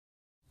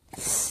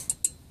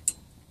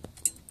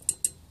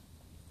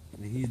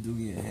And he's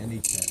doing it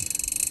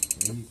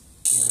handicapped. And he's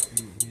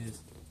his.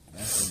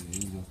 That's an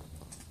angel.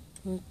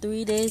 I'm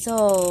 3 days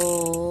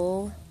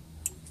old.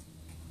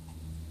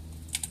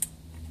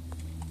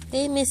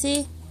 Hey,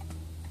 Missy.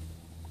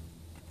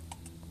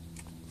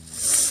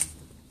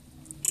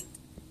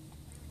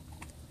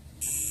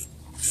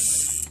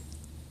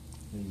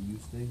 Hey, you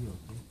stay here,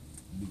 okay?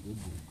 Be good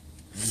boy.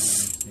 I'm gonna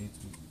stay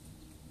too.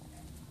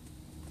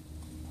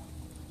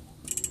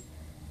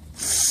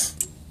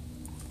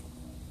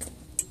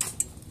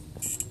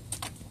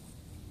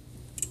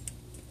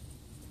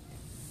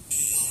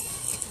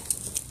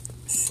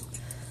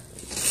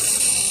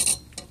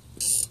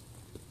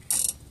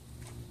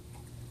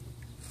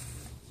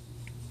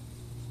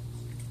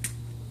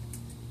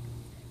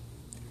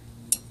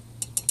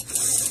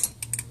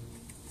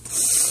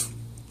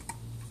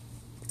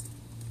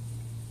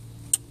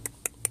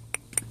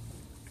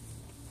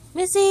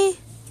 Missy.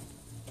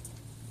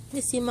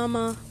 Missy,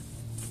 mama.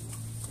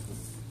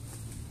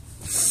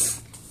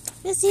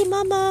 Missy,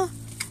 mama.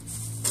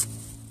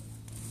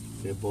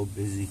 They're both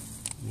busy.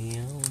 Meow,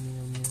 meow,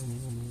 meow,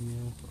 meow, meow,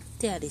 meow.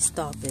 Daddy,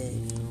 stop it.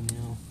 Meow,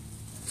 meow.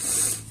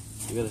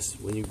 You gotta,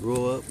 when you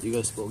grow up, you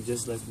gotta smoke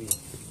just like me.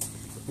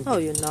 Oh,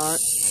 you're not.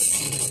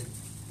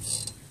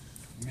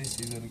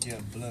 Missy's gonna get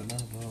a blunt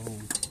of her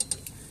own.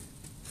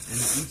 And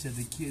each of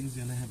the kittens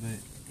gonna have a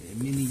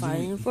mini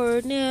Fighting joint. for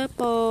a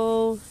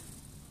nipple.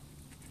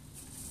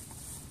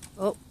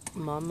 Oh,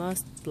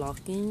 mama's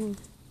blocking.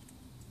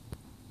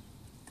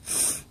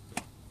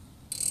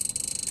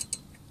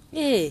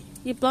 Hey,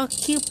 you blocked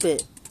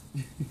Cupid.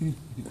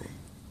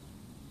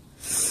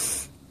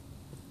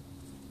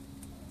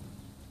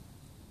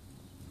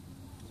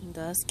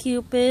 That's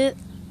Cupid.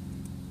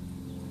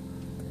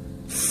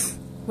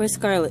 Where's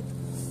Scarlet?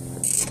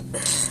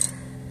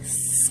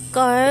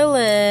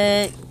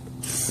 Scarlet.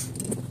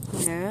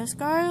 There's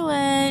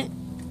Scarlet.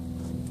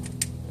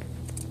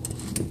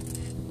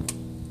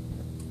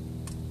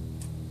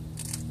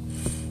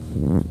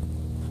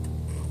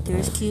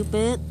 There's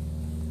Cupid.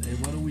 Hey,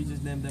 why don't we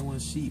just name that one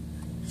Sheep?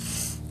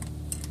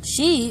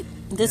 Sheep?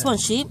 This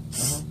one's Sheep?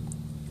 Uh-huh.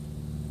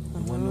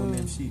 One no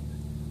named Sheep.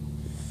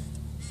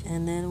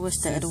 And then where's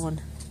the other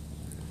one?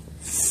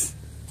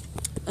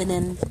 And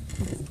then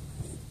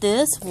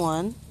this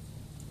one,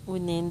 we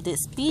named it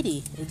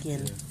Speedy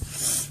again. Yeah.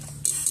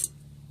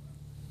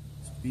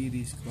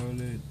 Speedy,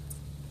 Scarlet,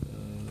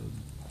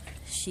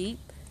 Sheep.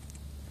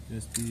 yeah,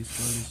 Speedy,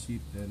 Scarlet,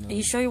 Sheep, and Are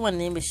you sure you want to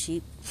name it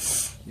Sheep?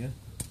 yeah.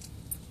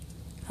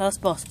 How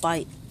about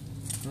Spite?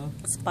 Huh?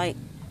 Spite.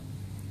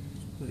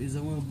 Is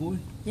that one a boy?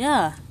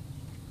 Yeah.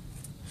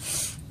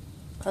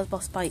 How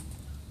about Spite?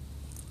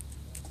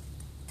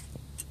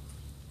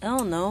 I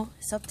don't know.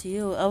 It's up to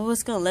you. I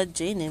was gonna let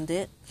Jay name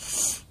it.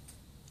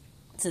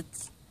 So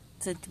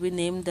we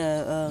named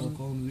the I'll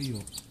call him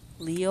Leo.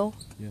 Leo.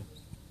 Yeah.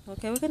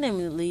 Okay, we can name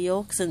it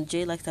Leo because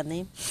Jay likes that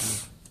name.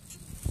 Yeah.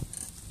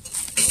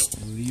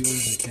 And Leo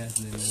is the cat's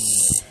name.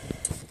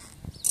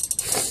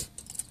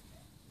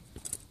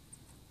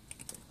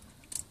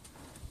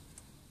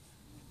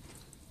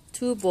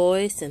 Two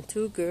boys and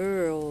two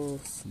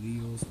girls.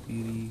 Leo,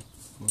 Speedy,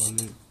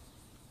 Scarlet,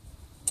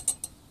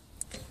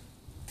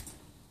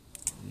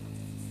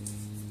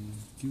 and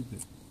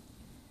Cupid.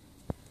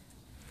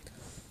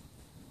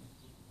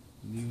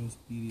 Leo,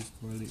 Speedy,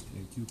 Scarlet,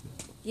 and Cupid.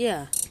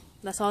 Yeah,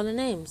 that's all the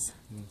names.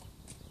 Yeah.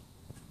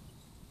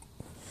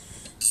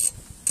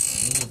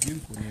 Those are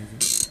beautiful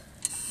names,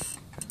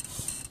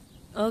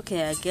 right?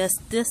 Okay, I guess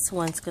this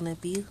one's gonna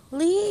be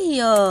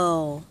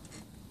Leo.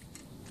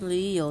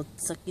 Leo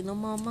sucking on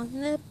mama's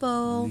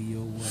nipple.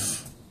 Leo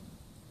White.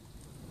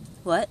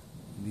 What?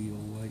 Leo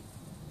White.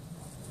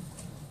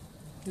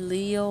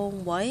 Leo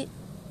White.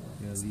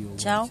 Yeah, Leo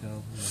Chow? White.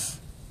 Chow.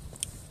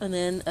 Yeah. And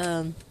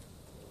then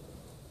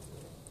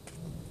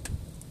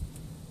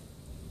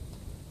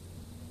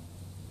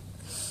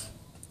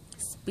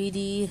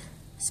Speedy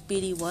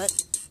what?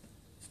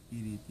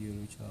 Speedy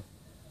Theodore Chow.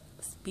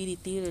 Speedy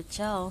Theater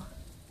Chow.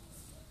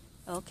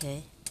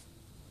 Okay.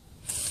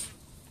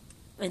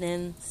 And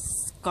then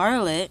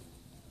Scarlet.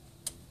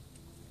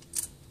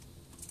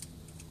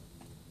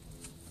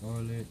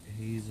 Scarlet,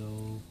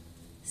 Hazel.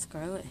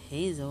 Scarlet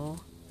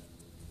Hazel.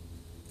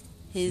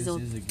 Hazel.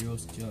 This is a girl,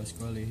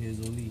 Scarlet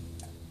Hazel Lee.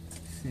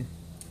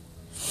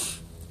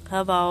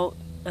 How about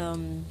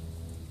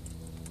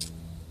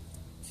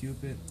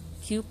Cupid.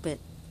 Cupid?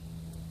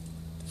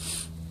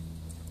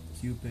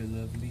 Cupid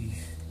Lovely.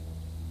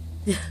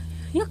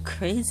 You're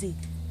crazy.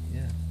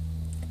 Yeah.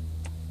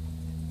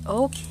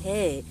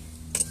 Okay.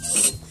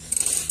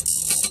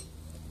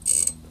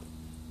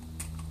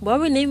 What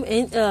we name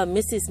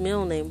Missy's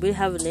middle name? We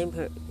haven't named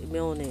her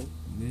middle name.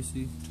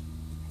 Missy.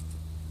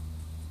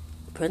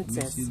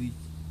 Princess.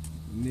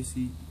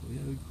 Missy. Oh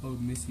yeah, we call her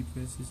Missy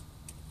Princess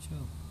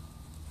Chow.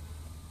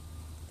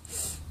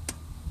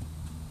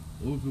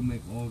 Or we could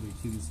make all the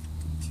kids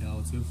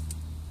Chow too.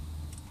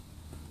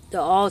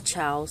 They're all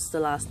Chows, the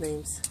last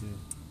names. Yeah.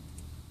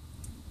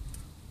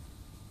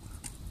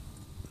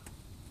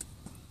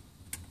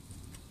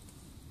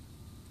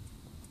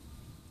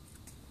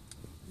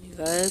 You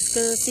guys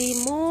gonna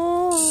see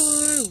more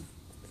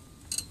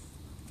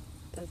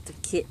of the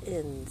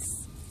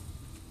kittens.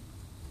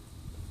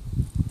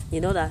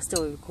 You know that's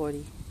still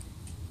recording.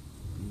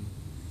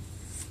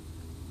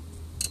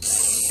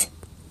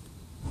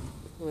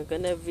 We're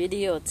gonna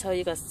video tell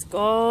you guys to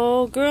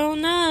go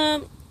grown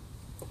up.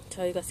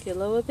 Tell you guys to get a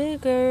little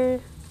bigger.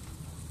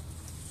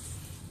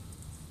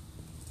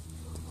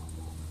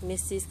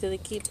 Missy's gonna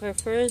keep her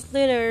first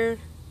litter.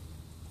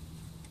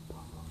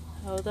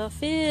 How'd that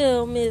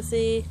feel,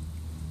 Missy?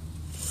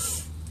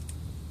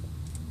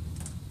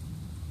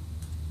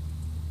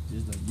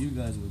 Just like you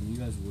guys when you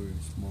guys were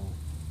small.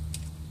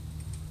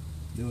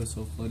 They were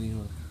so funny,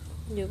 huh?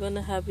 You're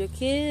gonna have your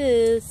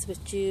kids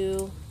with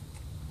you.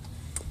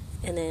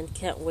 And then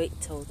can't wait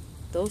till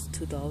those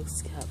two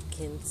dogs have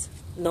kids.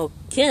 No,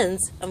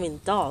 kittens. I mean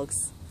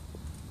dogs.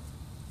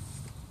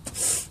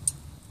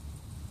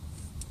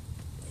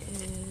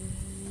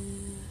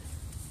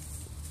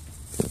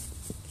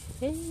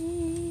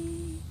 Okay.